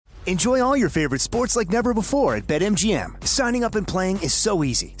Enjoy all your favorite sports like never before at BetMGM. Signing up and playing is so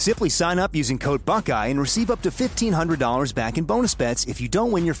easy. Simply sign up using code Buckeye and receive up to $1,500 back in bonus bets if you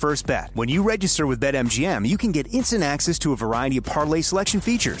don't win your first bet. When you register with BetMGM, you can get instant access to a variety of parlay selection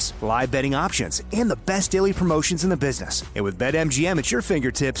features, live betting options, and the best daily promotions in the business. And with BetMGM at your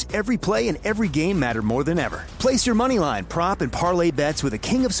fingertips, every play and every game matter more than ever. Place your moneyline, prop, and parlay bets with the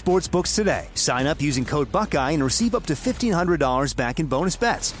king of sportsbooks today. Sign up using code Buckeye and receive up to $1,500 back in bonus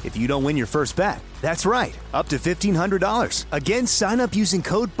bets if you don't win your first bet. That's right, up to $1,500. Again, sign up using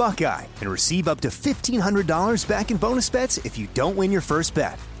code Buckeye and receive up to $1,500 back in bonus bets if you don't win your first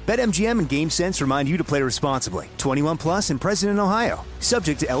bet. BetMGM and GameSense remind you to play responsibly. 21 plus and present in Ohio.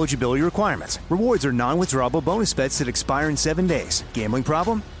 Subject to eligibility requirements. Rewards are non-withdrawable bonus bets that expire in 7 days. Gambling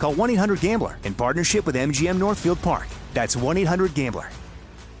problem? Call 1-800-GAMBLER in partnership with MGM Northfield Park. That's 1-800-GAMBLER.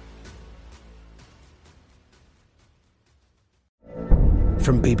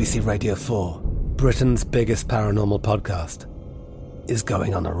 From BBC Radio 4, Britain's biggest paranormal podcast is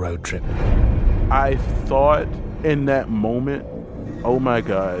going on a road trip. I thought in that moment, oh my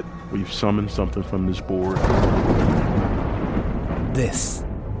God, we've summoned something from this board. This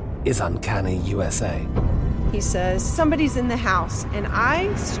is Uncanny USA. He says, somebody's in the house, and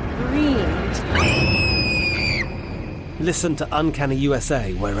I screamed. Listen to Uncanny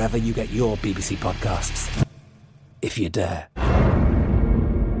USA wherever you get your BBC podcasts, if you dare.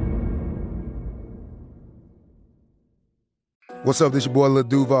 What's up, this your boy Lil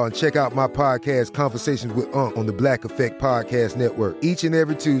Duval, and check out my podcast, Conversations with Unc, on the Black Effect Podcast Network. Each and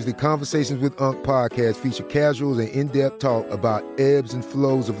every Tuesday, Conversations with Unc podcast feature casuals and in-depth talk about ebbs and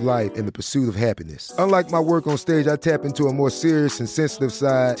flows of life and the pursuit of happiness. Unlike my work on stage, I tap into a more serious and sensitive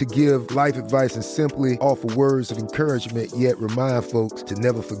side to give life advice and simply offer words of encouragement, yet remind folks to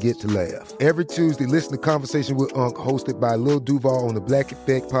never forget to laugh. Every Tuesday, listen to Conversations with Unc, hosted by Lil Duval on the Black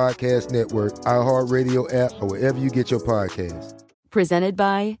Effect Podcast Network, iHeartRadio app, or wherever you get your podcasts. Presented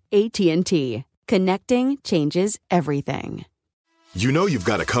by AT&T. Connecting changes everything. You know you've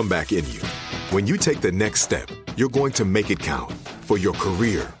got a comeback in you. When you take the next step, you're going to make it count. For your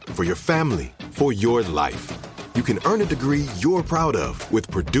career, for your family, for your life. You can earn a degree you're proud of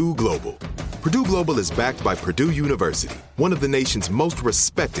with Purdue Global. Purdue Global is backed by Purdue University, one of the nation's most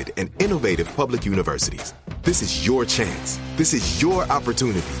respected and innovative public universities. This is your chance. This is your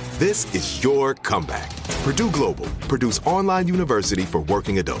opportunity. This is your comeback. Purdue Global, Purdue's online university for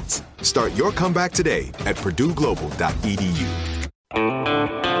working adults. Start your comeback today at purdueglobal.edu.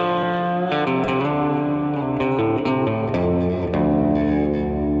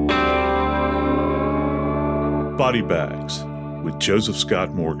 Body Bags with Joseph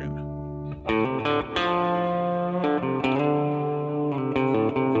Scott Morgan.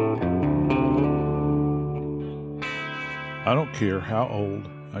 I don't care how old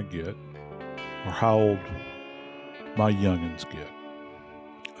I get or how old my youngins get.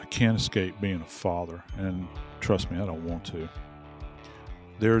 I can't escape being a father, and trust me, I don't want to.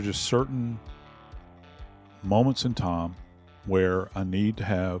 There are just certain moments in time where I need to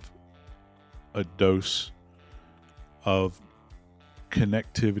have a dose of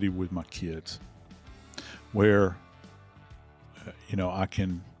connectivity with my kids, where I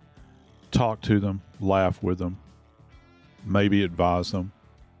can talk to them, laugh with them, maybe advise them.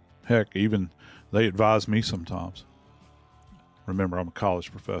 Heck, even they advise me sometimes. Remember, I'm a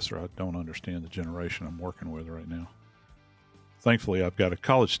college professor. I don't understand the generation I'm working with right now. Thankfully, I've got a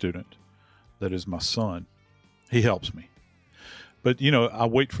college student that is my son. He helps me. But, I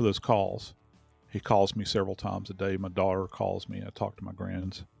wait for those calls. He calls me several times a day. My daughter calls me. I talk to my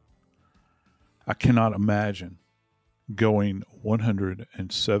grands. I cannot imagine going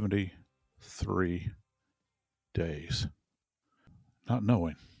 173 days not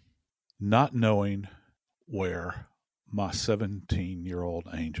knowing where my 17-year-old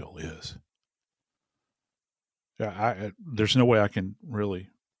angel is. There's no way I can really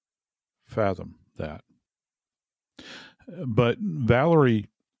fathom that. But Valerie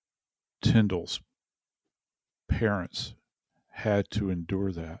Tyndall's parents had to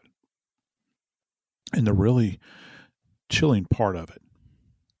endure that. And the really chilling part of it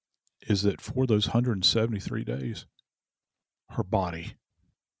is that for those 173 days, her body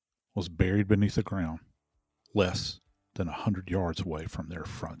was buried beneath the ground less than 100 yards away from their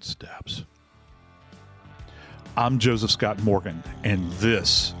front steps. I'm Joseph Scott Morgan, and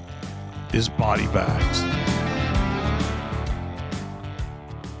this is Body Bags.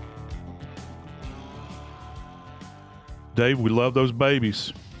 Dave, we love those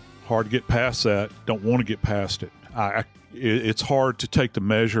babies. Hard to get past that. Don't want to get past it. It's hard to take the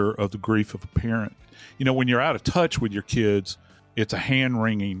measure of the grief of a parent. When you're out of touch with your kids, it's a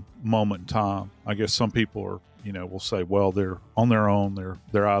hand-wringing moment in time. I guess some people are, will say, well, they're on their own.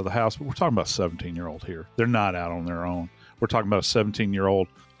 They're out of the house. But we're talking about a 17-year-old here. They're not out on their own. We're talking about a 17-year-old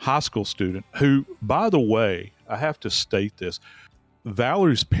high school student who, by the way, I have to state this.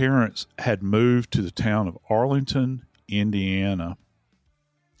 Valerie's parents had moved to the town of Arlington, Indiana,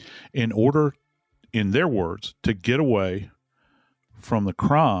 in order, in their words, to get away from the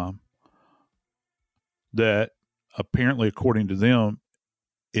crime that apparently, according to them,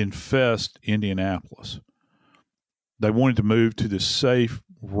 infest Indianapolis. They wanted to move to this safe,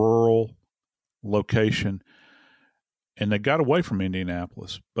 rural location, and they got away from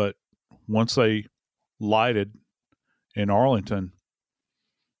Indianapolis. But once they lighted in Arlington,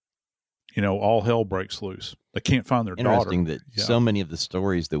 all hell breaks loose. They can't find their daughter. Interesting that so many of the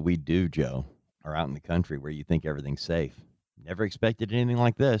stories that we do, Joe, are out in the country where you think everything's safe. Never expected anything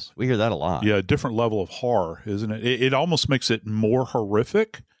like this. We hear that a lot. Yeah, a different level of horror, isn't it? It almost makes it more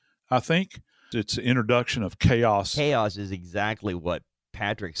horrific, I think. It's the introduction of chaos. Chaos is exactly what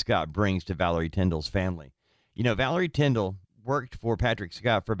Patrick Scott brings to Valerie Tyndall's family. Valerie Tyndall worked for Patrick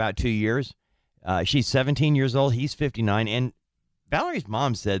Scott for about 2 years. She's 17 years old. He's 59. And Valerie's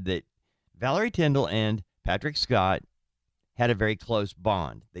mom said that Valerie Tyndall and Patrick Scott had a very close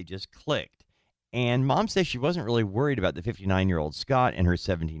bond. They just clicked. And Mom says she wasn't really worried about the 59-year-old Scott and her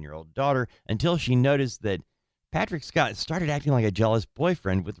 17-year-old daughter until she noticed that Patrick Scott started acting like a jealous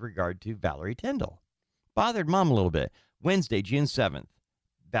boyfriend with regard to Valerie Tyndall. Bothered Mom a little bit. Wednesday, June 7th,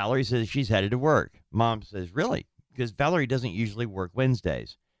 Valerie says she's headed to work. Mom says, really? Because Valerie doesn't usually work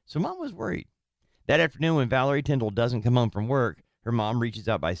Wednesdays. So Mom was worried. That afternoon, when Valerie Tyndall doesn't come home from work, her mom reaches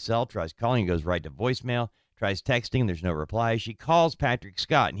out by cell, tries calling, goes right to voicemail, tries texting, there's no reply. She calls Patrick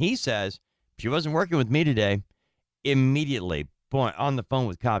Scott, and he says, she wasn't working with me today. Immediately, on the phone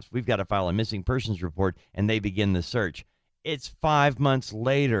with cops, we've got to file a missing persons report, and they begin the search. It's 5 months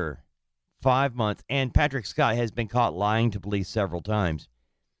later. 5 months, and Patrick Scott has been caught lying to police several times.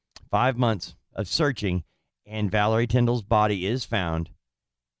 5 months of searching, and Valerie Tyndall's body is found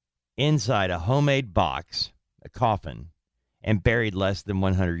inside a homemade box, a coffin, and buried less than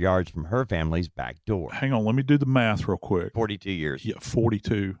 100 yards from her family's back door. Hang on, let me do the math real quick. 42 years. Yeah,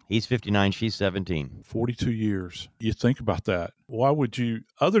 42. He's 59, she's 17. 42 years. You think about that. Why would you,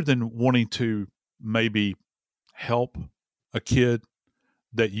 other than wanting to maybe help a kid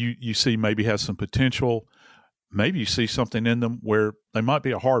that you see maybe has some potential, maybe you see something in them where they might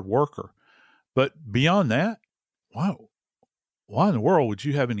be a hard worker. But beyond that, wow, why in the world would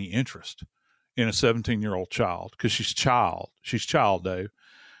you have any interest in a 17-year-old child? Because she's child, Dave.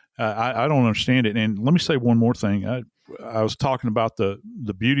 I don't understand it. And let me say one more thing. I was talking about the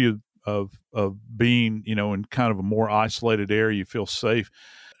beauty of being, in kind of a more isolated area. You feel safe.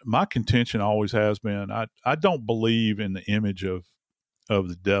 My contention always has been, I don't believe in the image of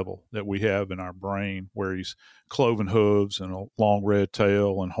the devil that we have in our brain, where he's cloven hooves and a long red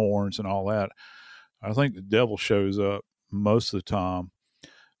tail and horns and all that. I think the devil shows up most of the time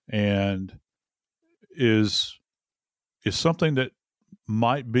and is something that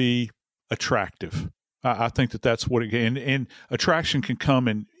might be attractive. I think that's what it can. And attraction can come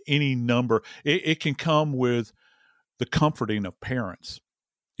in any number. It can come with the comforting of parents,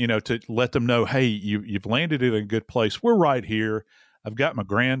 to let them know, hey, you've landed in a good place. We're right here. I've got my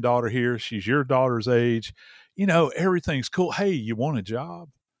granddaughter here. She's your daughter's age. Everything's cool. Hey, you want a job?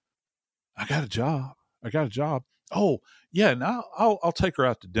 I got a job. Oh, yeah, and I'll take her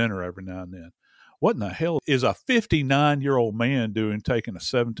out to dinner every now and then. What in the hell is a 59-year-old man doing taking a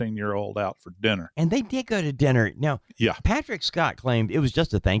 17-year-old out for dinner? And they did go to dinner. Now, yeah. Patrick Scott claimed it was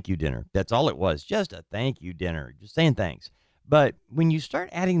just a thank you dinner. That's all it was, just a thank you dinner, just saying thanks. But when you start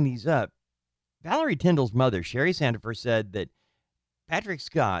adding these up, Valerie Tyndall's mother, Sherry Sandifer, said that Patrick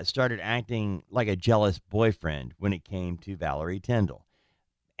Scott started acting like a jealous boyfriend when it came to Valerie Tyndall.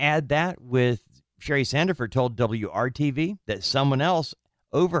 Add that with Sherry Sandifer told WRTV that someone else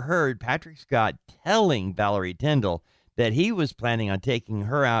overheard Patrick Scott telling Valerie Tyndall that he was planning on taking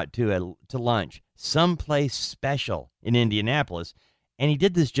her out to lunch someplace special in Indianapolis, and he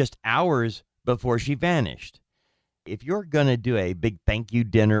did this just hours before she vanished. If you're going to do a big thank you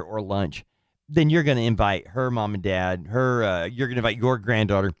dinner or lunch, then you're going to invite her mom and dad, you're going to invite your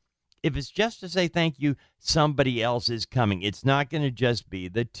granddaughter. If it's just to say thank you, somebody else is coming. It's not going to just be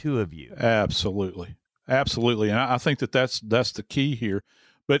the two of you. Absolutely. And I think that's the key here.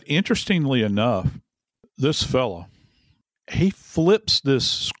 But interestingly enough, this fella, he flips this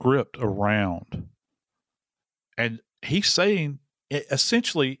script around. And he's saying,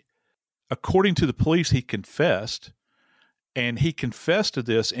 essentially, according to the police, he confessed. And he confessed to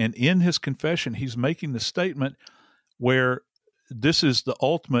this. And in his confession, he's making the statement where this is the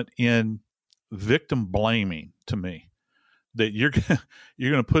ultimate in victim blaming to me, that you're going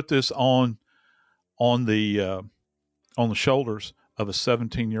to put this on the shoulders of a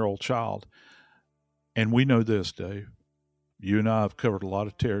 17-year-old child. And we know this, Dave. You and I have covered a lot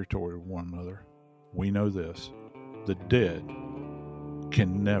of territory with one another. We know this. The dead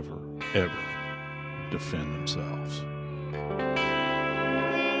can never, ever defend themselves.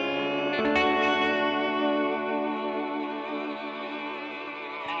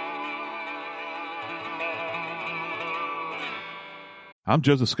 I'm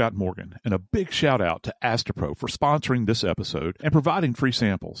Joseph Scott Morgan, and a big shout out to Astepro for sponsoring this episode and providing free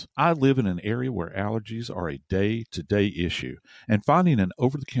samples. I live in an area where allergies are a day-to-day issue, and finding an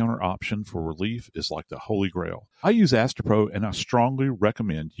over-the-counter option for relief is like the holy grail. I use Astepro, and I strongly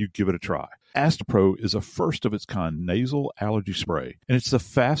recommend you give it a try. Astepro is a first-of-its-kind nasal allergy spray, and it's the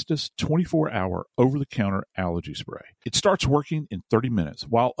fastest 24-hour over-the-counter allergy spray. It starts working in 30 minutes,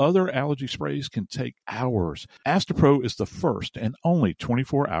 while other allergy sprays can take hours. Astepro is the first and only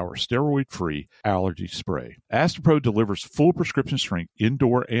 24-hour steroid-free allergy spray. Astepro delivers full prescription strength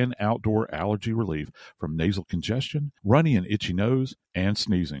indoor and outdoor allergy relief from nasal congestion, runny and itchy nose, and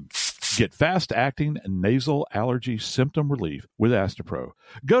sneezing. Get fast-acting nasal allergy symptom relief with Astepro.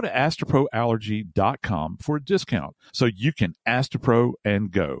 Go to AsteproAllergy.com for a discount so you can Astepro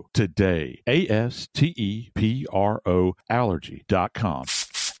and go today. ASTEPRO Allergy.com.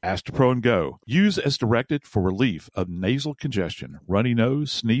 Astepro and go. Use as directed for relief of nasal congestion, runny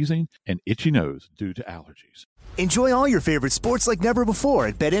nose, sneezing, and itchy nose due to allergies. Enjoy all your favorite sports like never before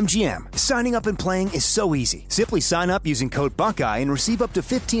at BetMGM. Signing up and playing is so easy. Simply sign up using code Buckeye and receive up to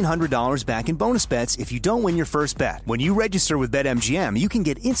 $1,500 back in bonus bets if you don't win your first bet. When you register with BetMGM, you can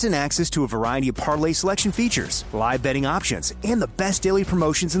get instant access to a variety of parlay selection features, live betting options, and the best daily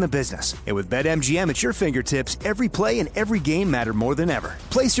promotions in the business. And with BetMGM at your fingertips, every play and every game matter more than ever.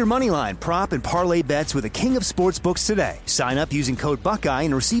 Place your moneyline, prop, and parlay bets with the king of sportsbooks today. Sign up using code Buckeye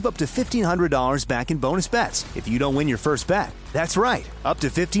and receive up to $1,500 back in bonus bets if you don't win your first bet. That's right, up to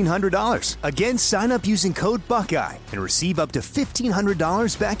 $1,500. Again, sign up using code Buckeye and receive up to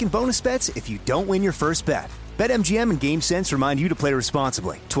 $1,500 back in bonus bets if you don't win your first bet. BetMGM and GameSense remind you to play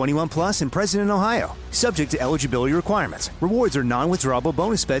responsibly. 21 plus and present in Ohio. Subject to eligibility requirements. Rewards are non-withdrawable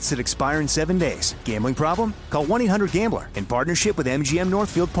bonus bets that expire in 7 days. Gambling problem? Call 1-800-GAMBLER in partnership with MGM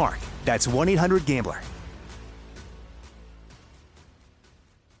Northfield Park. That's 1-800-GAMBLER.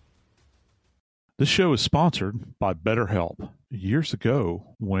 This show is sponsored by BetterHelp. Years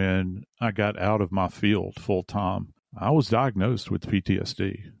ago, when I got out of my field full-time, I was diagnosed with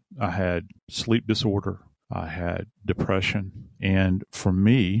PTSD. I had sleep disorder. I had depression. And for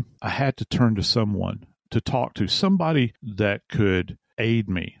me, I had to turn to someone to talk to, somebody that could aid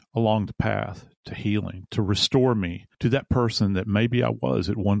me along the path to healing, to restore me to that person that maybe I was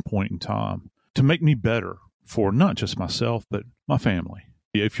at one point in time, to make me better for not just myself, but my family.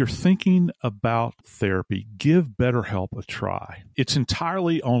 If you're thinking about therapy, give BetterHelp a try. It's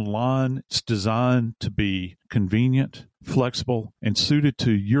entirely online. It's designed to be convenient, flexible, and suited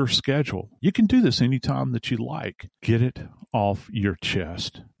to your schedule. You can do this anytime that you like. Get it off your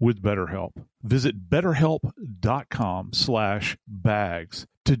chest with BetterHelp. Visit BetterHelp.com/bags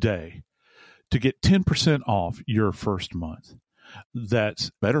today to get 10% off your first month. That's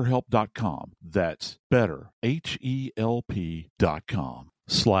BetterHelp.com. That's better,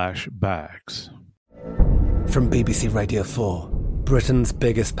 HELP.com/bags. From BBC Radio 4, Britain's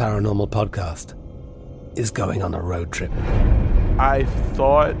biggest paranormal podcast is going on a road trip. I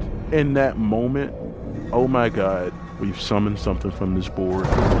thought in that moment, oh my God, we've summoned something from this board.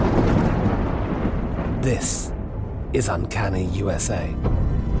 This is Uncanny USA.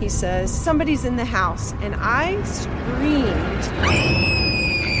 He says, somebody's in the house, and I screamed.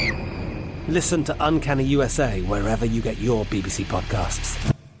 Listen to Uncanny USA wherever you get your BBC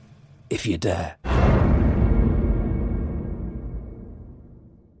podcasts, if you dare.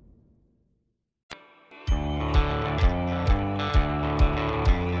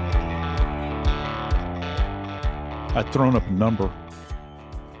 I'd thrown up a number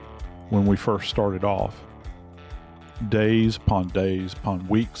when we first started off. Days upon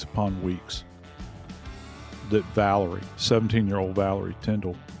weeks upon weeks, that Valerie, 17-year-old Valerie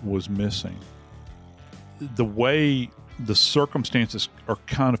Tyndall, was missing. The way the circumstances are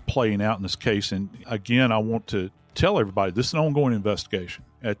kind of playing out in this case, and again, I want to tell everybody, this is an ongoing investigation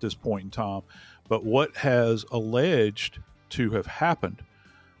at this point in time, but what has alleged to have happened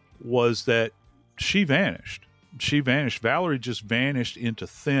was that she vanished. Valerie just vanished into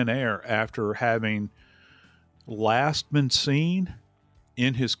thin air after having last been seen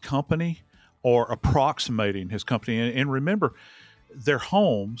in his company or approximating his company. And remember, their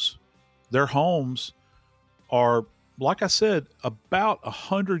homes are, like I said, about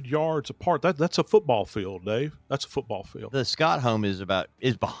 100 yards apart. That's a football field, Dave. That's a football field. The Scott home is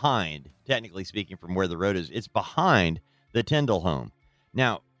behind, technically speaking, from where the road is. It's behind the Tyndall home.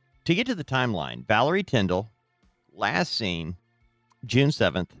 Now, to get to the timeline, Valerie Tyndall, last seen June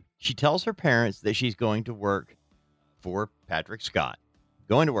 7th, she tells her parents that she's going to work for Patrick Scott.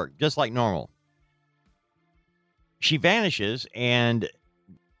 Going to work, just like normal. She vanishes, and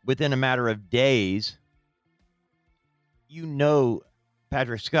within a matter of days,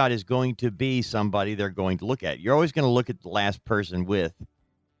 Patrick Scott is going to be somebody they're going to look at. You're always going to look at the last person with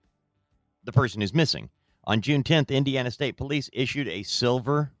the person who's missing. On June 10th, Indiana State Police issued a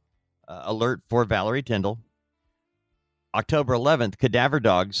silver alert for Valerie Tyndall. October 11th, cadaver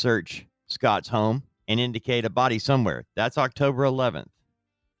dogs search Scott's home and indicate a body somewhere. That's October 11th.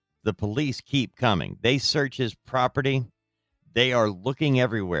 The police keep coming. They search his property. They are looking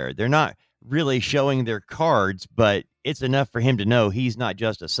everywhere. They're not really showing their cards, but it's enough for him to know he's not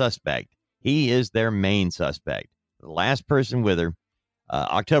just a suspect. He is their main suspect. The last person with her.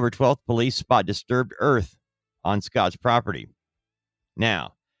 October 12th, police spot disturbed earth on Scott's property.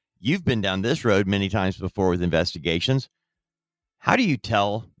 Now, you've been down this road many times before with investigations. How do you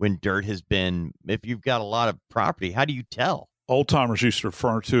tell when dirt has been, if you've got a lot of property, how do you tell? Old timers used to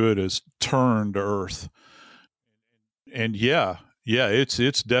refer to it as turned earth. And yeah,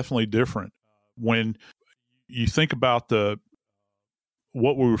 it's definitely different. When you think about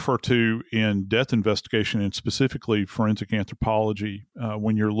what we refer to in death investigation and specifically forensic anthropology,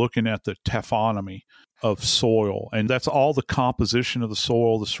 when you're looking at the taphonomy of soil, and that's all the composition of the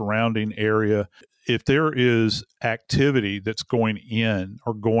soil, the surrounding area. If there is activity that's going in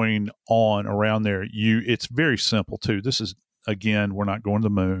or going on around there, it's very simple too. This is, again, we're not going to the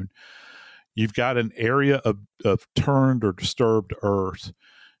moon. You've got an area of turned or disturbed earth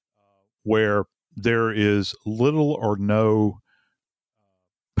where there is little or no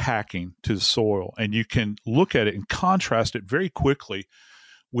packing to the soil, and you can look at it and contrast it very quickly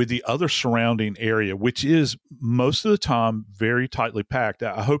with the other surrounding area, which is most of the time very tightly packed.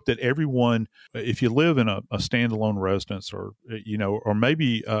 I hope that everyone, if you live in a standalone residence or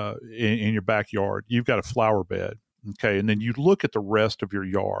maybe in your backyard, you've got a flower bed, okay, and then you look at the rest of your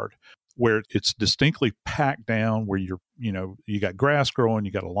yard where it's distinctly packed down, where you got grass growing,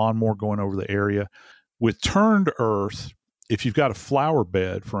 you got a lawnmower going over the area. With turned earth, if you've got a flower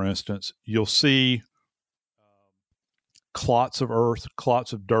bed, for instance, you'll see clots of earth,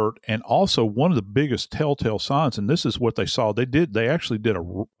 clots of dirt, and also one of the biggest telltale signs, and this is what they saw. They actually did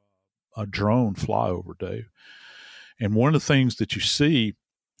a drone flyover, Dave. And one of the things that you see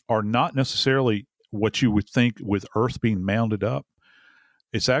are not necessarily what you would think with earth being mounded up.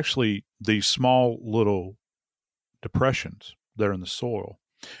 It's actually these small little depressions that are in the soil.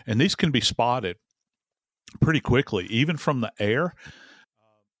 And these can be spotted pretty quickly. Even from the air,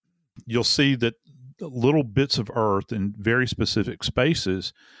 you'll see that little bits of earth in very specific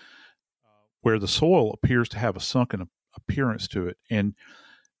spaces where the soil appears to have a sunken appearance to it. And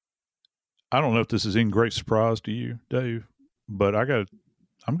I don't know if this is in great surprise to you, Dave, but I'm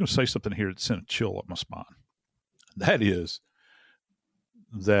going to say something here that sent a chill up my spine. That is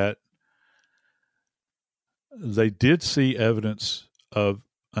that they did see evidence of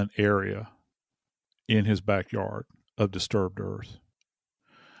an area in his backyard of disturbed earth.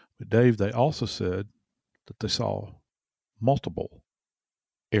 But Dave, they also said that they saw multiple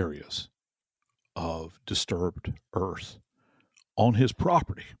areas of disturbed earth on his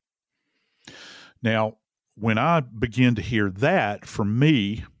property. Now, when I begin to hear that, for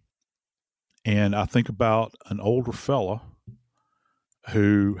me, and I think about an older fella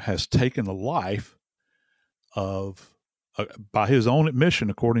who has taken the life of, by his own admission,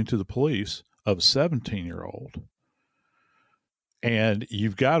 according to the police, of a 17-year-old. And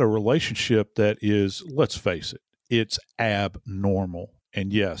you've got a relationship that is, let's face it, it's abnormal.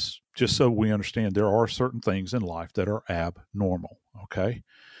 And yes, just so we understand, there are certain things in life that are abnormal, okay?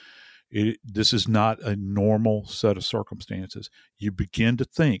 This is not a normal set of circumstances. You begin to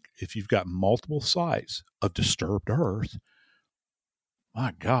think, if you've got multiple sites of disturbed earth,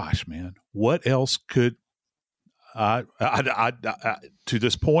 my gosh, man, what else could I to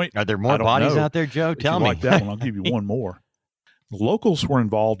this point? Are there more bodies out there, Joe? Tell me. Like that one, I'll give you one more. Locals were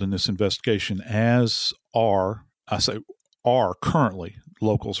involved in this investigation, as are currently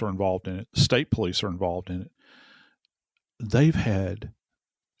locals are involved in it. State police are involved in it. They've had,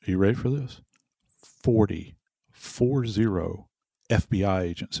 are you ready for this? 40 FBI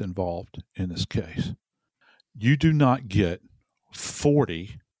agents involved in this case. You do not get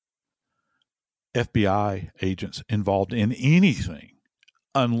 40 FBI agents involved in anything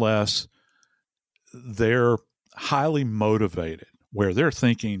unless they're highly motivated, where they're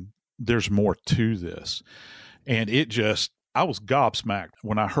thinking there's more to this. And I was gobsmacked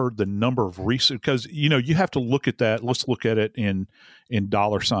when I heard the number of recent, because, you have to look at that. Let's look at it in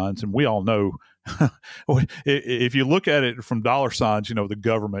dollar signs. And we all know if you look at it from dollar signs, the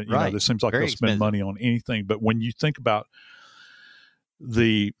government, this seems like they'll spend money on anything. But when you think about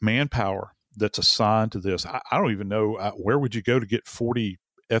the manpower that's assigned to this, I don't even know where would you go to get 40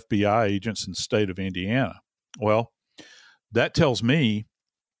 FBI agents in the state of Indiana? Well, that tells me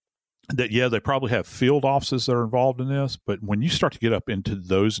that, they probably have field offices that are involved in this. But when you start to get up into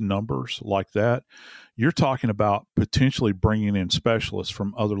those numbers like that, you're talking about potentially bringing in specialists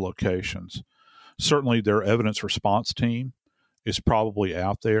from other locations. Certainly their evidence response team is probably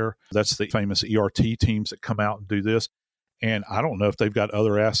out there. That's the famous ERT teams that come out and do this. And I don't know if they've got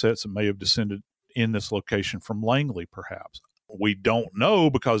other assets that may have descended in this location from Langley, perhaps. We don't know,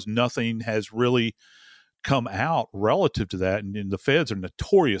 because nothing has really come out relative to that. And the feds are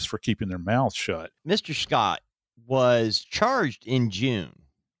notorious for keeping their mouths shut. Mr. Scott was charged in June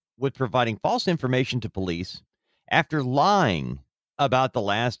with providing false information to police after lying about the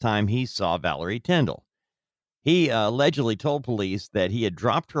last time he saw Valerie Tyndall. He allegedly told police that he had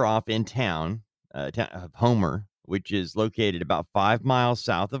dropped her off in town of Homer, which is located about 5 miles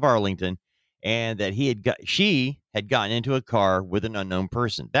south of Arlington, and that she had gotten into a car with an unknown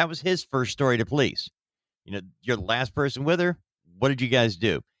person. That was his first story to police. You're the last person with her. What did you guys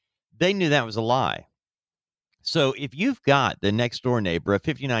do? They knew that was a lie. So if you've got the next door neighbor, a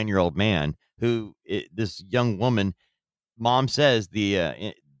 59-year-old man this young woman, mom says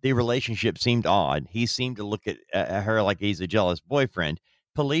the relationship seemed odd. He seemed to look at her like he's a jealous boyfriend.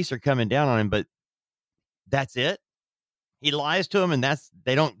 Police are coming down on him, but that's it. He lies to them, and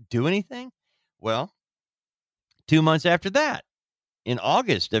they don't do anything. Well, 2 months after that, in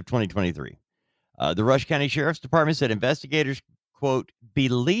August of 2023, the Rush County Sheriff's Department said investigators, quote,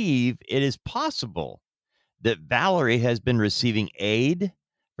 believe it is possible that Valerie has been receiving aid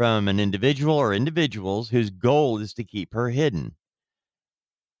from an individual or individuals whose goal is to keep her hidden.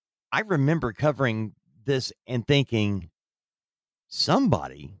 I remember covering this and thinking,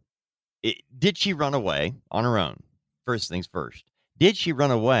 did she run away on her own? First things first. Did she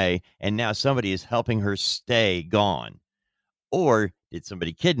run away and now somebody is helping her stay gone? Or did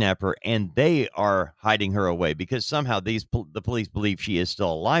somebody kidnap her and they are hiding her away because somehow the police believe she is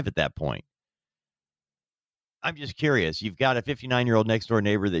still alive at that point? I'm just curious. You've got a 59-year-old next door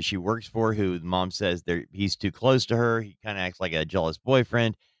neighbor that she works for who the mom says he's too close to her. He kind of acts like a jealous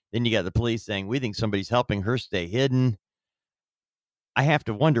boyfriend. Then you got the police saying, we think somebody's helping her stay hidden. I have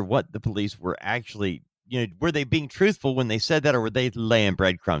to wonder what the police were actually, were they being truthful when they said that, or were they laying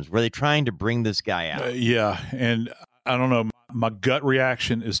breadcrumbs? Were they trying to bring this guy out? Yeah. And I don't know. My gut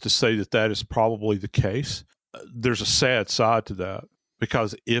reaction is to say that is probably the case. There's a sad side to that,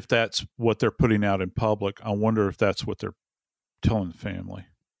 because if that's what they're putting out in public, I wonder if that's what they're telling the family.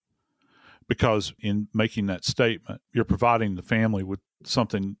 Because in making that statement, you're providing the family with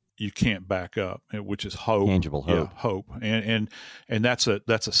something you can't back up, which is hope, tangible hope. Yeah, hope, and that's a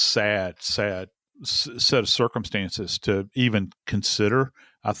sad set of circumstances to even consider.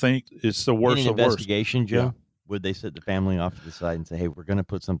 I think it's the worst of worst. Investigation, Joe. Yeah. Would they sit the family off to the side and say, "Hey, we're going to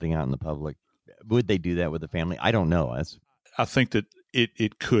put something out in the public"? Would they do that with the family? I don't know. I think that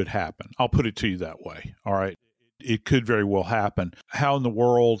it could happen. I'll put it to you that way. All right, it could very well happen. How in the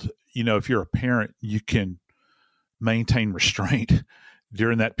world, if you're a parent, you can maintain restraint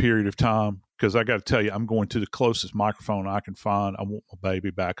during that period of time? Because I got to tell you, I'm going to the closest microphone I can find. I want my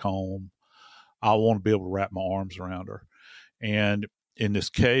baby back home. I want to be able to wrap my arms around her. And in this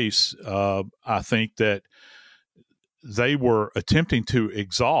case, I think that they were attempting to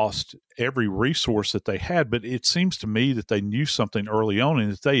exhaust every resource that they had, but it seems to me that they knew something early on,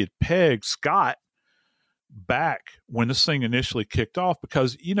 and that they had pegged Scott back when this thing initially kicked off.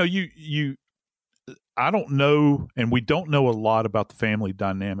 Because, I don't know, and we don't know a lot about the family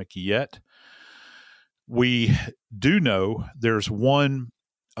dynamic yet. We do know there's one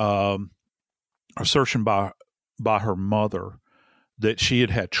assertion by her mother that she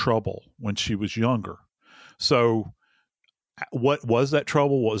had trouble when she was younger. So what was that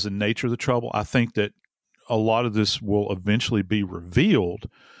trouble? What was the nature of the trouble? I think that a lot of this will eventually be revealed,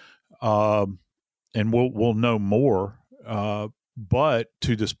 and we'll know more. But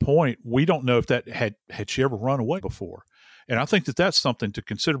to this point, we don't know if that had she ever run away before. And I think that that's something to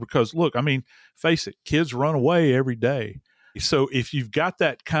consider, because, look, I mean, face it, kids run away every day. So if you've got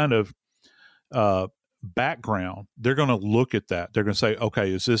that kind of background, they're going to look at that. They're going to say,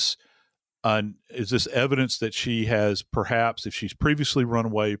 okay, is this is this evidence that she has, perhaps, if she's previously run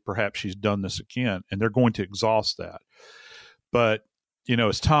away, perhaps she's done this again, and they're going to exhaust that. But,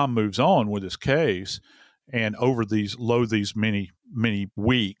 as time moves on with this case, and over these many, many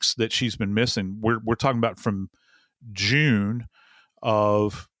weeks that she's been missing, we're talking about from June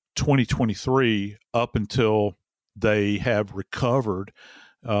of 2023 up until they have recovered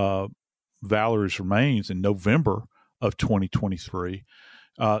Valerie's remains in November of 2023.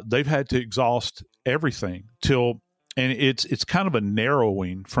 They've had to exhaust everything and it's kind of a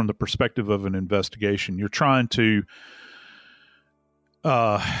narrowing from the perspective of an investigation. You're trying to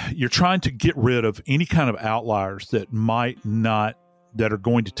get rid of any kind of outliers that are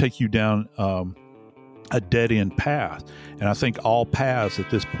going to take you down a dead end path. And I think all paths at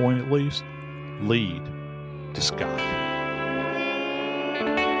this point, at least, lead to Scott.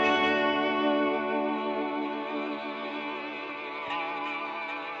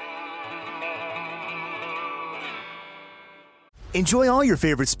 Enjoy all your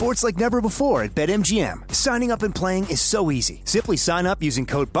favorite sports like never before at BetMGM. Signing up and playing is so easy. Simply sign up using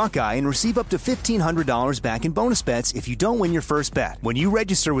code Buckeye and receive up to $1,500 back in bonus bets if you don't win your first bet. When you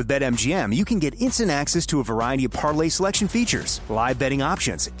register with BetMGM, you can get instant access to a variety of parlay selection features, live betting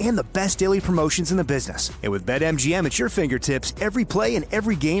options, and the best daily promotions in the business. And with BetMGM at your fingertips, every play and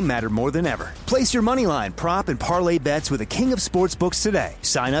every game matter more than ever. Place your moneyline, prop, and parlay bets with the king of sportsbooks today.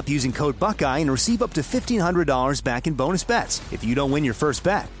 Sign up using code Buckeye and receive up to $1,500 back in bonus bets if you don't win your first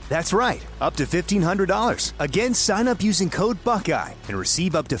bet. That's right, up to $1,500. Again, sign up using code Buckeye and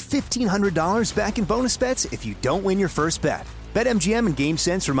receive up to $1,500 back in bonus bets if you don't win your first bet. BetMGM and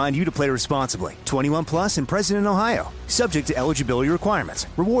GameSense remind you to play responsibly. 21 plus and present in Ohio. Subject to eligibility requirements.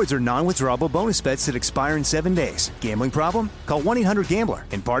 Rewards are non-withdrawable bonus bets that expire in 7 days. Gambling problem? Call 1-800-GAMBLER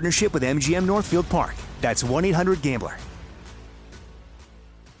in partnership with MGM Northfield Park. That's 1-800-GAMBLER.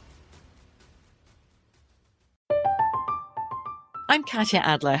 I'm Katya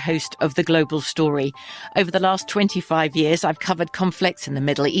Adler, host of The Global Story. Over the last 25 years, I've covered conflicts in the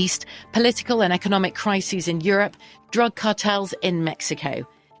Middle East, political and economic crises in Europe, drug cartels in Mexico.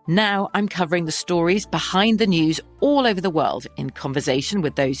 Now I'm covering the stories behind the news all over the world in conversation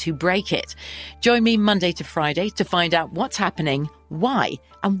with those who break it. Join me Monday to Friday to find out what's happening, why,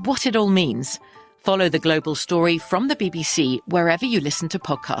 and what it all means. Follow The Global Story from the BBC wherever you listen to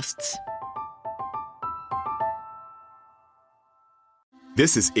podcasts.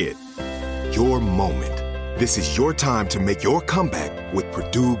 This is it. Your moment. This is your time to make your comeback with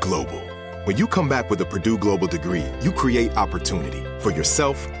Purdue Global. When you come back with a Purdue Global degree, you create opportunity for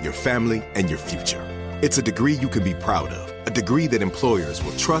yourself, your family, and your future. It's a degree you can be proud of, a degree that employers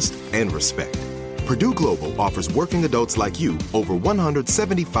will trust and respect. Purdue Global offers working adults like you over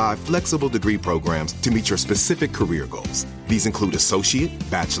 175 flexible degree programs to meet your specific career goals. These include associate,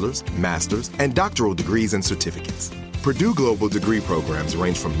 bachelor's, master's, and doctoral degrees and certificates. Purdue Global degree programs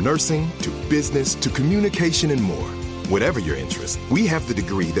range from nursing to business to communication and more. Whatever your interest, we have the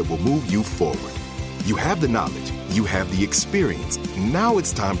degree that will move you forward. You have the knowledge, you have the experience. Now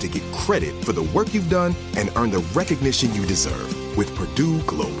it's time to get credit for the work you've done and earn the recognition you deserve with Purdue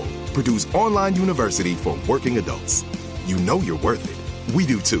Global, Purdue's online university for working adults. You know you're worth it. We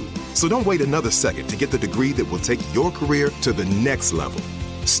do too. So don't wait another second to get the degree that will take your career to the next level.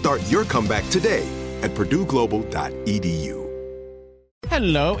 Start your comeback today at purdueglobal.edu.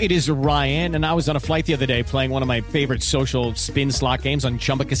 Hello, it is Ryan, and I was on a flight the other day playing one of my favorite social spin slot games on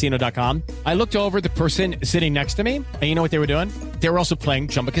ChumbaCasino.com. I looked over at the person sitting next to me, and you know what they were doing? They were also playing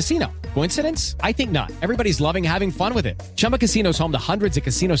Chumba Casino. Coincidence? I think not. Everybody's loving having fun with it. Chumba Casino is home to hundreds of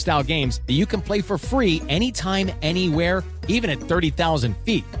casino-style games that you can play for free anytime, anywhere, even at 30,000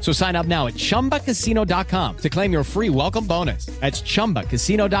 feet. So sign up now at ChumbaCasino.com to claim your free welcome bonus. That's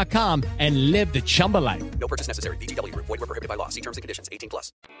ChumbaCasino.com and live the Chumba life. No purchase necessary. VGW. Void where prohibited by law. See terms and conditions. 18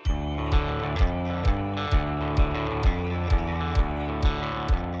 plus.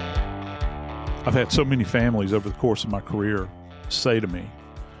 I've had so many families over the course of my career say to me,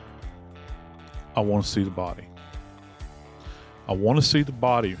 I want to see the body. I want to see the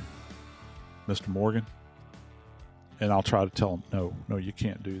body, Mr. Morgan. And I'll try to tell them, no, you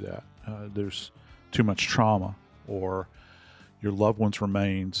can't do that. There's too much trauma, or your loved one's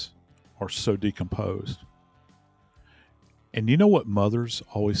remains are so decomposed. And you know what mothers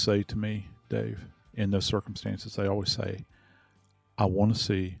always say to me, Dave, in those circumstances? They always say, I want to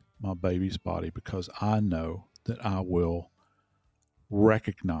see my baby's body because I know that I will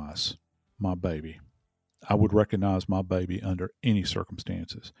recognize my baby. I would recognize my baby under any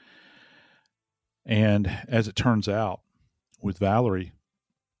circumstances. And as it turns out, with Valerie,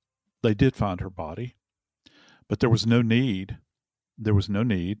 they did find her body, but there was no need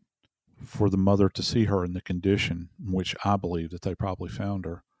for the mother to see her in the condition in which I believe that they probably found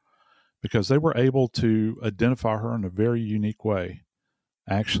her, because they were able to identify her in a very unique way.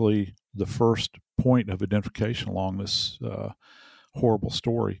 Actually, the first point of identification along this horrible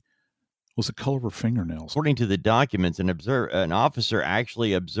story was the color of her fingernails. According to the documents, an officer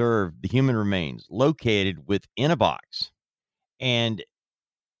actually observed the human remains located within a box, and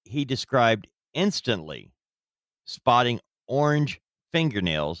he described instantly spotting orange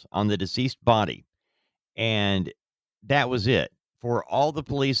fingernails on the deceased body. And that was it. For all the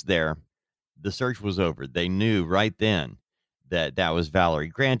police there, the search was over. They knew right then that that was Valerie.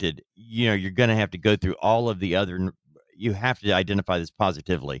 Granted, you're going to have to go through all of the other, you have to identify this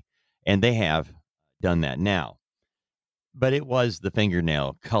positively, and they have done that now. But it was the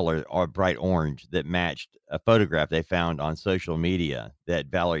fingernail color, or bright orange, that matched a photograph they found on social media that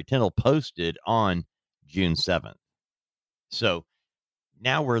Valerie Tyndall posted on June 7th. So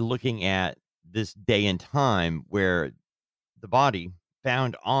now we're looking at this day and time where the body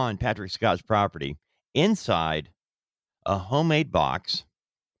found on Patrick Scott's property inside a homemade box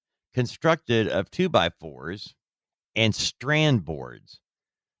constructed of 2x4s and strand boards.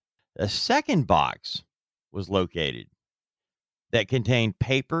 A second box was located that contained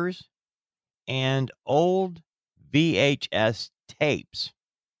papers and old VHS tapes.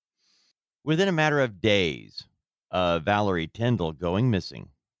 Within a matter of days of Valerie Tyndall going missing,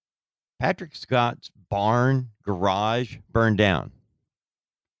 Patrick Scott's barn garage burned down.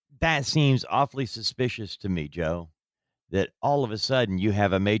 That seems awfully suspicious to me, Joe, that all of a sudden you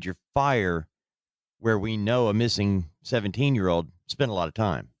have a major fire where we know a missing 17-year-old spent a lot of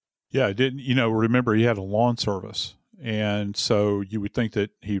time. Yeah, I didn't, remember he had a lawn service. And so you would think that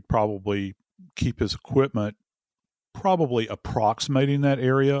he'd probably keep his equipment probably approximating that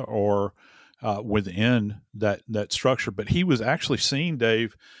area or within that structure. But he was actually seen,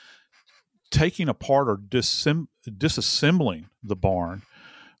 Dave, taking apart or disassembling the barn,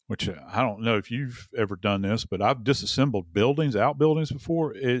 which I don't know if you've ever done this, but I've disassembled outbuildings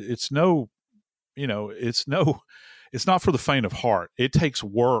before. It's not for the faint of heart. It takes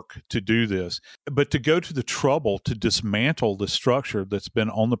work to do this, but to go to the trouble to dismantle the structure that's been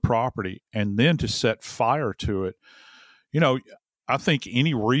on the property and then to set fire to it, I think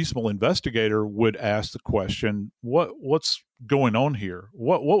any reasonable investigator would ask the question, what's going on here?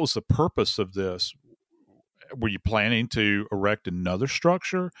 What was the purpose of this? Were you planning to erect another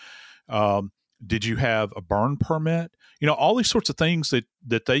structure? Did you have a burn permit? All these sorts of things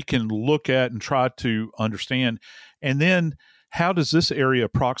that they can look at and try to understand. And then how does this area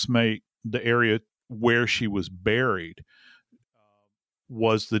approximate the area where she was buried?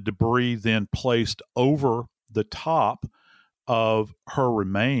 Was the debris then placed over the top of her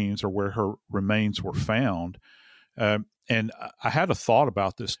remains or where her remains were found? And I had a thought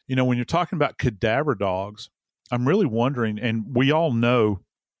about this. When you're talking about cadaver dogs, I'm really wondering, and we all know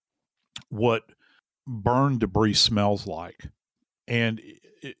what burn debris smells like. And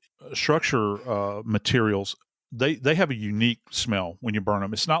structure materials, they have a unique smell when you burn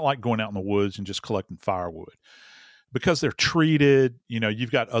them. It's not like going out in the woods and just collecting firewood. Because they're treated,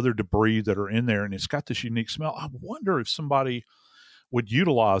 you've got other debris that are in there, and it's got this unique smell. I wonder if somebody would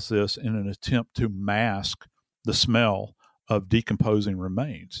utilize this in an attempt to mask the smell of decomposing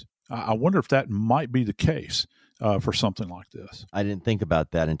remains. I wonder if that might be the case for something like this. I didn't think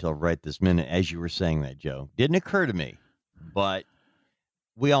about that until right this minute as you were saying that, Joe. Didn't occur to me. But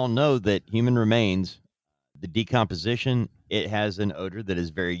we all know that human remains, the decomposition, it has an odor that is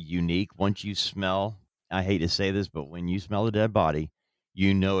very unique. Once you smell, I hate to say this, but when you smell a dead body,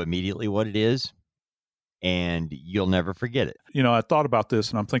 you know immediately what it is, and you'll never forget it. I thought about this,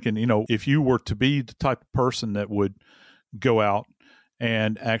 and I'm thinking, if you were to be the type of person that would go out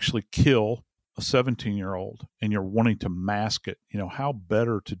and actually kill a 17-year-old and you're wanting to mask it, how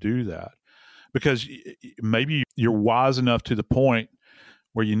better to do that? Because maybe you're wise enough to the point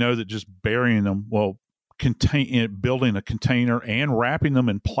where you know that just burying them, building a container and wrapping them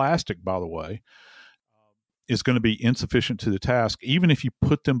in plastic, by the way, is going to be insufficient to the task. Even if you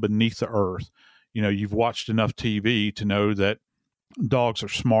put them beneath the earth, you've watched enough TV to know that dogs are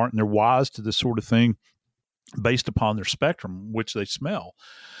smart and they're wise to this sort of thing based upon their spectrum, which they smell.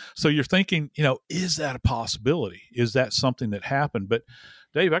 So you're thinking, is that a possibility? Is that something that happened? But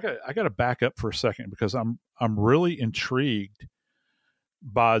Dave, I got to back up for a second, because I'm really intrigued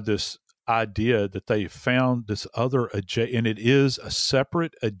by this idea that they found this other and it is a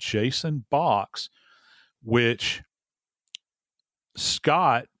separate adjacent box, which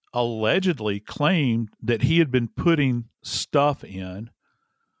Scott allegedly claimed that he had been putting stuff in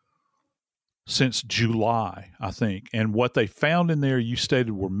since July, I think. And what they found in there, you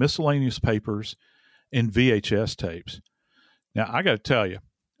stated, were miscellaneous papers and VHS tapes. Now, I got to tell you,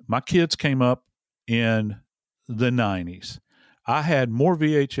 my kids came up in the 90s. I had more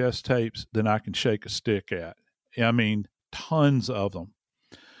VHS tapes than I can shake a stick at. I mean, tons of them.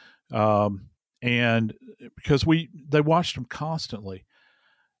 And because they watched them constantly.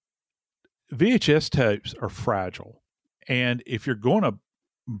 VHS tapes are fragile. And if you're going to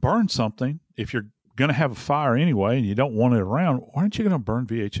burn something, if you're going to have a fire anyway and you don't want it around, why aren't you going to burn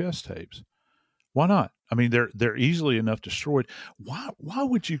VHS tapes? Why not? I mean, they're easily enough destroyed. Why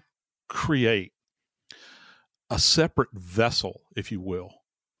would you create a separate vessel, if you will,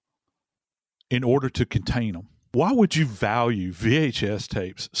 in order to contain them? Why would you value VHS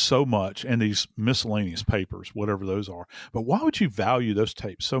tapes so much and these miscellaneous papers, whatever those are? But why would you value those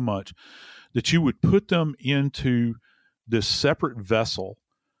tapes so much that you would put them into this separate vessel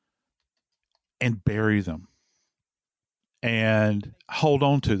and bury them and hold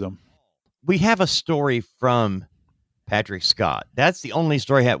on to them? We have a story from Patrick Scott. That's the only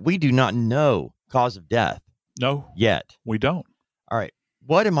story we do not know cause of death. No. Yet. We don't. All right.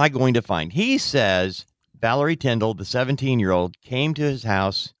 What am I going to find? He says Valerie Tyndall, the 17-year-old, came to his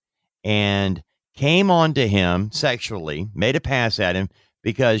house and came on to him sexually, made a pass at him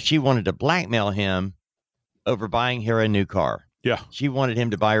because she wanted to blackmail him over buying her a new car. Yeah. She wanted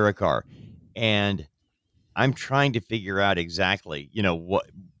him to buy her a car. And I'm trying to figure out exactly, what,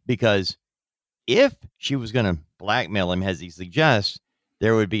 because if she was going to blackmail him, as he suggests,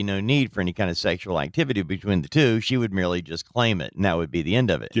 there would be no need for any kind of sexual activity between the two. She would merely just claim it, and that would be the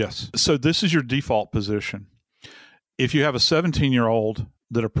end of it. Yes. So this is your default position. If you have a 17-year-old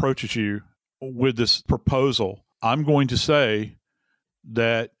that approaches you with this proposal, I'm going to say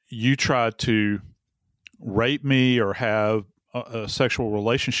that you tried to rape me or have a sexual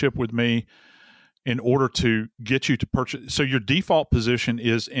relationship with me in order to get you to purchase. So your default position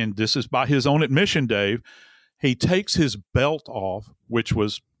is, and this is by his own admission, Dave, he takes his belt off, which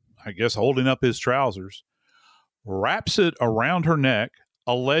was, I guess, holding up his trousers, wraps it around her neck,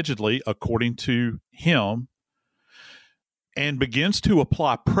 allegedly, according to him, and begins to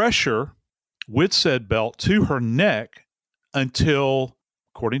apply pressure with said belt to her neck until,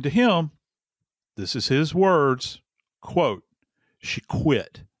 according to him, this is his words, quote, she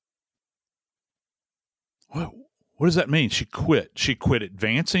quit. What does that mean? She quit. She quit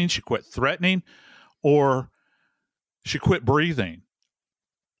advancing, she quit threatening, or she quit breathing.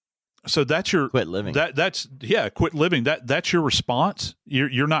 So that's your quit living. Quit living. That's your response.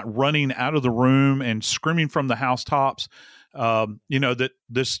 You're not running out of the room and screaming from the housetops. That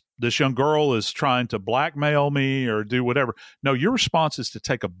this young girl is trying to blackmail me or do whatever. No, your response is to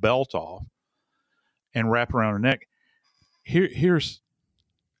take a belt off and wrap around her neck. Here's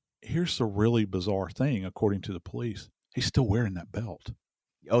the really bizarre thing, according to the police. He's still wearing that belt.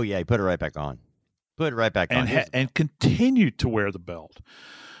 Oh yeah, he put it right back on. Put it right back on. And continued to wear the belt.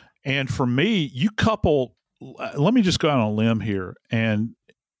 And for me, you couple, let me just go out on a limb here and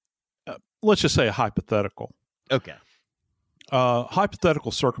let's just say a hypothetical. Okay.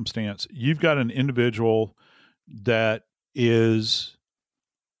 Hypothetical circumstance. You've got an individual that is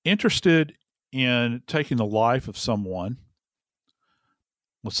interested in taking the life of someone,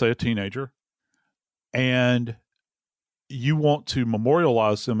 let's say a teenager, and you want to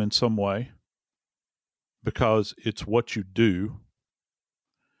memorialize them in some way because it's what you do.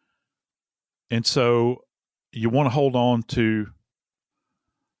 And so you want to hold on to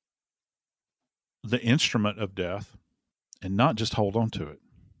the instrument of death and not just hold on to it,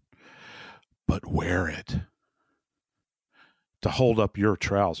 but wear it to hold up your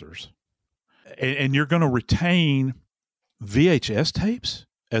trousers. And you're going to retain VHS tapes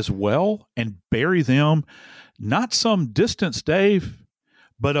as well and bury them, not some distance, Dave,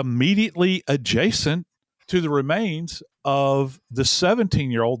 but immediately adjacent to the remains of the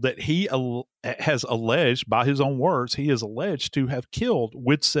 17-year-old that he has alleged, by his own words, he is alleged to have killed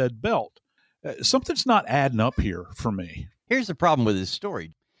with said belt. Something's not adding up here for me. Here's the problem with this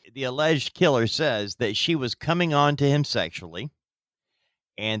story. The alleged killer says that she was coming on to him sexually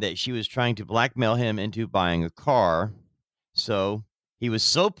and that she was trying to blackmail him into buying a car. So he was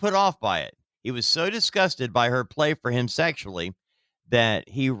so put off by it. He was so disgusted by her play for him sexually that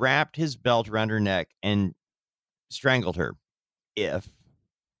he wrapped his belt around her neck and strangled her. If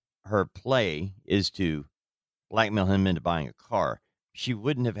her play is to blackmail him into buying a car, she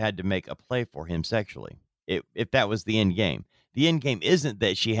wouldn't have had to make a play for him sexually if that was the end game. The end game isn't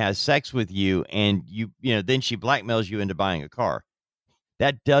that she has sex with you and then she blackmails you into buying a car.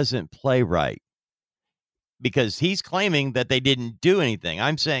 That doesn't play right. because he's claiming that they didn't do anything.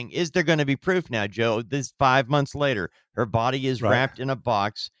 I'm saying, is there going to be proof now, Joe? This 5 months later, her body is wrapped in a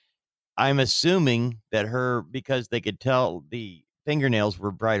box. I'm assuming that because they could tell the fingernails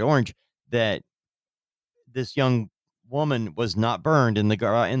were bright orange, that this young woman was not burned in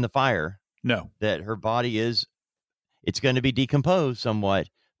the fire. No. That her body it's going to be decomposed somewhat.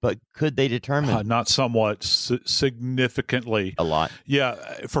 But could they determine? Not somewhat, significantly. A lot. Yeah.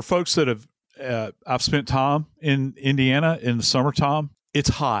 For folks that have, I've spent time in Indiana in the summertime. It's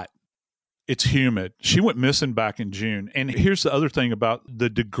hot. It's humid. She went missing back in June. And here's the other thing about the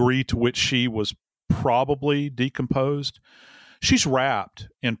degree to which she was probably decomposed. She's wrapped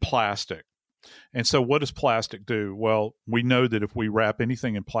in plastic. And so what does plastic do? Well, we know that if we wrap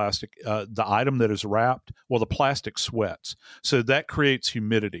anything in plastic, the item that is wrapped, well, the plastic sweats. So that creates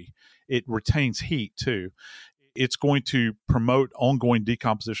humidity. It retains heat too. It's going to promote ongoing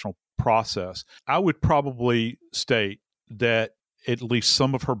decompositional process. I would probably state that at least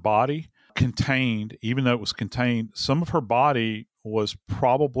some of her body contained, even though it was contained, some of her body was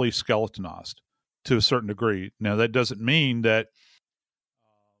probably skeletonized to a certain degree. Now, that doesn't mean that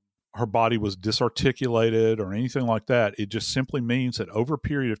her body was disarticulated or anything like that. It just simply means that over a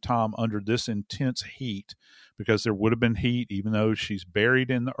period of time under this intense heat, because there would have been heat even though she's buried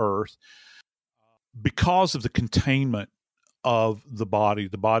in the earth, because of the containment of the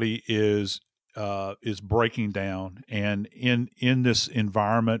body is breaking down. And in this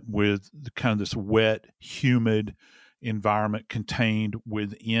environment with the kind of this wet, humid environment contained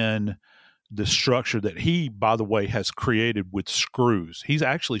within the structure that he, by the way, has created with screws. He's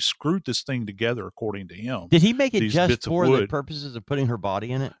actually screwed this thing together, according to him. Did he make it just for the purposes of putting her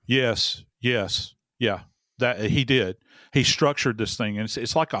body in it? Yes. Yeah, that he did. He structured this thing, and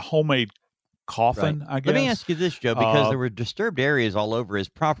it's like a homemade coffin, right. I guess. Let me ask you this, Joe, because there were disturbed areas all over his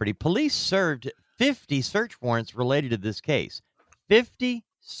property. Police served 50 search warrants related to this case. 50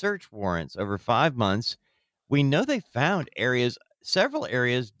 search warrants over 5 months. We know they found several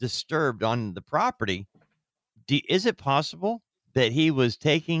areas disturbed on the property. Is it possible that he was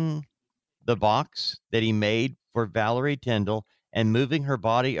taking the box that he made for Valerie Tyndall and moving her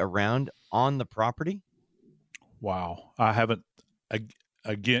body around on the property? Wow. I haven't,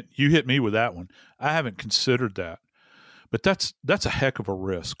 again, you hit me with that one. I haven't considered that, but that's a heck of a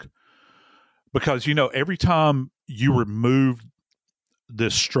risk, because, every time you remove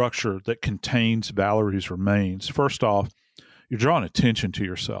this structure that contains Valerie's remains, first off, you're drawing attention to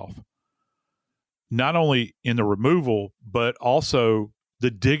yourself, not only in the removal, but also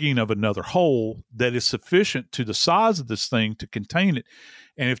the digging of another hole that is sufficient to the size of this thing to contain it.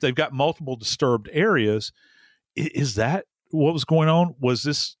 And if they've got multiple disturbed areas, is that what was going on?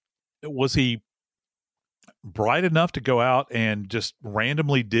 Was he bright enough to go out and just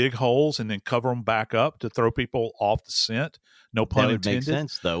randomly dig holes and then cover them back up to throw people off the scent? No pun intended. That would make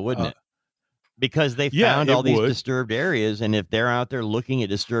sense, though, wouldn't it? Because they found all these disturbed areas, and if they're out there looking at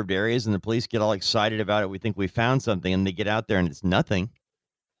disturbed areas and the police get all excited about it, we think we found something, and they get out there and it's nothing.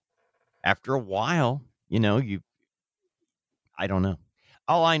 After a while, I don't know.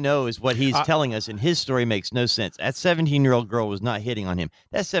 All I know is what he's telling us, and his story makes no sense. That 17-year-old girl was not hitting on him.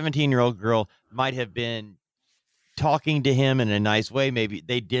 That 17-year-old girl might have been talking to him in a nice way. Maybe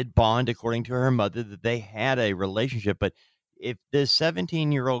they did bond, according to her mother, that they had a relationship. But if this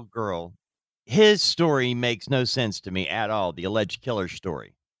 17-year-old girl, his story makes no sense to me at all, the alleged killer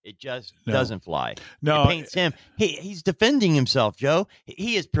story. It just doesn't fly. No, it paints him. He's defending himself, Joe.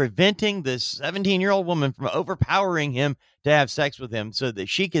 He is preventing this 17-year-old woman from overpowering him to have sex with him so that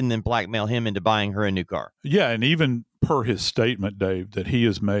she can then blackmail him into buying her a new car. Yeah, and even per his statement, Dave, that he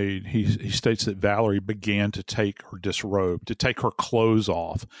has made, he states that Valerie began to take or disrobe, to take her clothes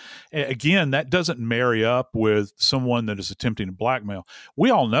off. Again, that doesn't marry up with someone that is attempting to blackmail.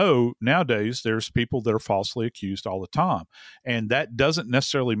 We all know nowadays there's people that are falsely accused all the time, and that doesn't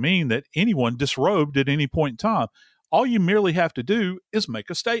necessarily mean that anyone disrobed at any point in time. All you merely have to do is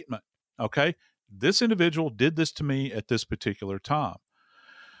make a statement, okay? This individual did this to me at this particular time.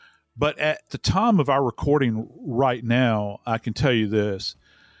 But at the time of our recording right now, I can tell you this.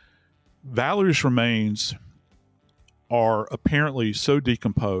 Valerie's remains are apparently so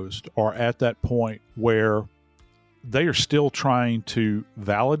decomposed, or at that point where they are still trying to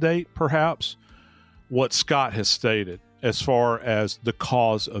validate, perhaps, what Scott has stated as far as the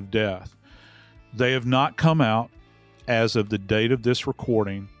cause of death. They have not come out, as of the date of this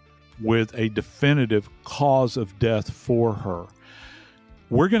recording, with a definitive cause of death for her.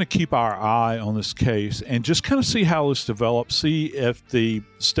 We're going to keep our eye on this case and just kind of see how this develops, see if the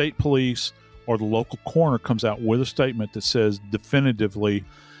state police or the local coroner comes out with a statement that says definitively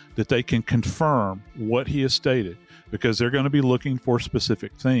that they can confirm what he has stated, because they're going to be looking for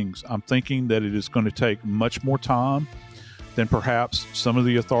specific things. I'm thinking that it is going to take much more time than perhaps some of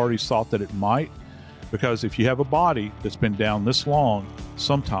the authorities thought that it might, because if you have a body that's been down this long,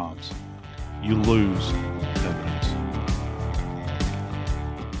 sometimes you lose evidence.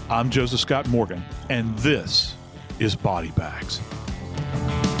 I'm Joseph Scott Morgan, and this is Body Bags.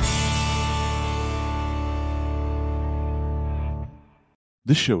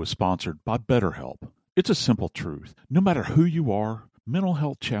 This show is sponsored by BetterHelp. It's a simple truth. No matter who you are, mental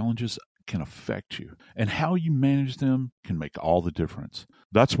health challenges can affect you, and how you manage them can make all the difference.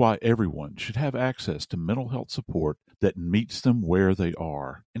 That's why everyone should have access to mental health support that meets them where they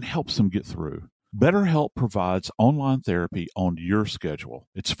are and helps them get through. BetterHelp provides online therapy on your schedule.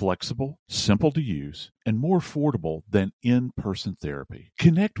 It's flexible, simple to use, and more affordable than in-person therapy.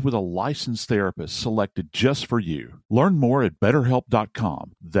 Connect with a licensed therapist selected just for you. Learn more at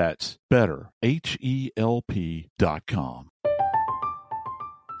BetterHelp.com. That's better, HELP.com.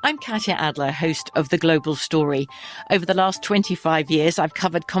 I'm Katya Adler, host of The Global Story. Over the last 25 years, I've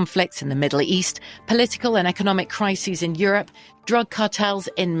covered conflicts in the Middle East, political and economic crises in Europe, drug cartels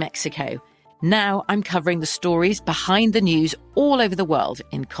in Mexico. Now I'm covering the stories behind the news all over the world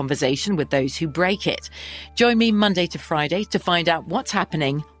in conversation with those who break it. Join me Monday to Friday to find out what's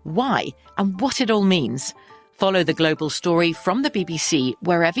happening, why, and what it all means. Follow The Global Story from the BBC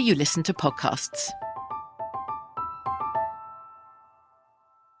wherever you listen to podcasts.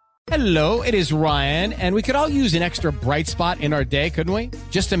 Hello, it is Ryan, and we could all use an extra bright spot in our day, couldn't we?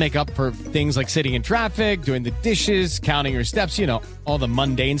 Just to make up for things like sitting in traffic, doing the dishes, counting your steps, you know, all the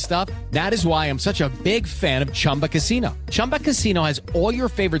mundane stuff. That is why I'm such a big fan of Chumba Casino. Chumba Casino has all your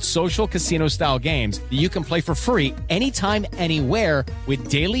favorite social casino-style games that you can play for free anytime, anywhere with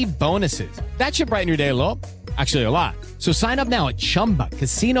daily bonuses. That should brighten your day a little. Actually, a lot. So sign up now at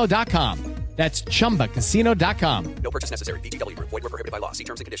ChumbaCasino.com. That's ChumbaCasino.com. No purchase necessary. VGW Group. Void where prohibited by law. See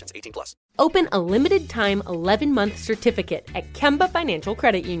terms and conditions. 18+. Open a limited-time 11-month certificate at Kemba Financial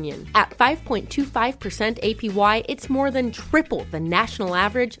Credit Union. At 5.25% APY, it's more than triple the national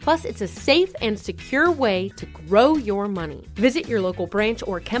average, plus it's a safe and secure way to grow your money. Visit your local branch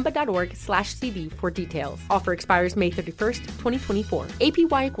or kemba.org/cb for details. Offer expires May 31st, 2024.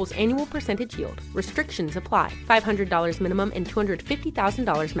 APY equals annual percentage yield. Restrictions apply. $500 minimum and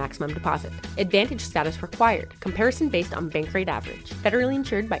 $250,000 maximum deposit. Advantage status required. Comparison based on bank rate average. Federally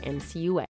insured by NCUA.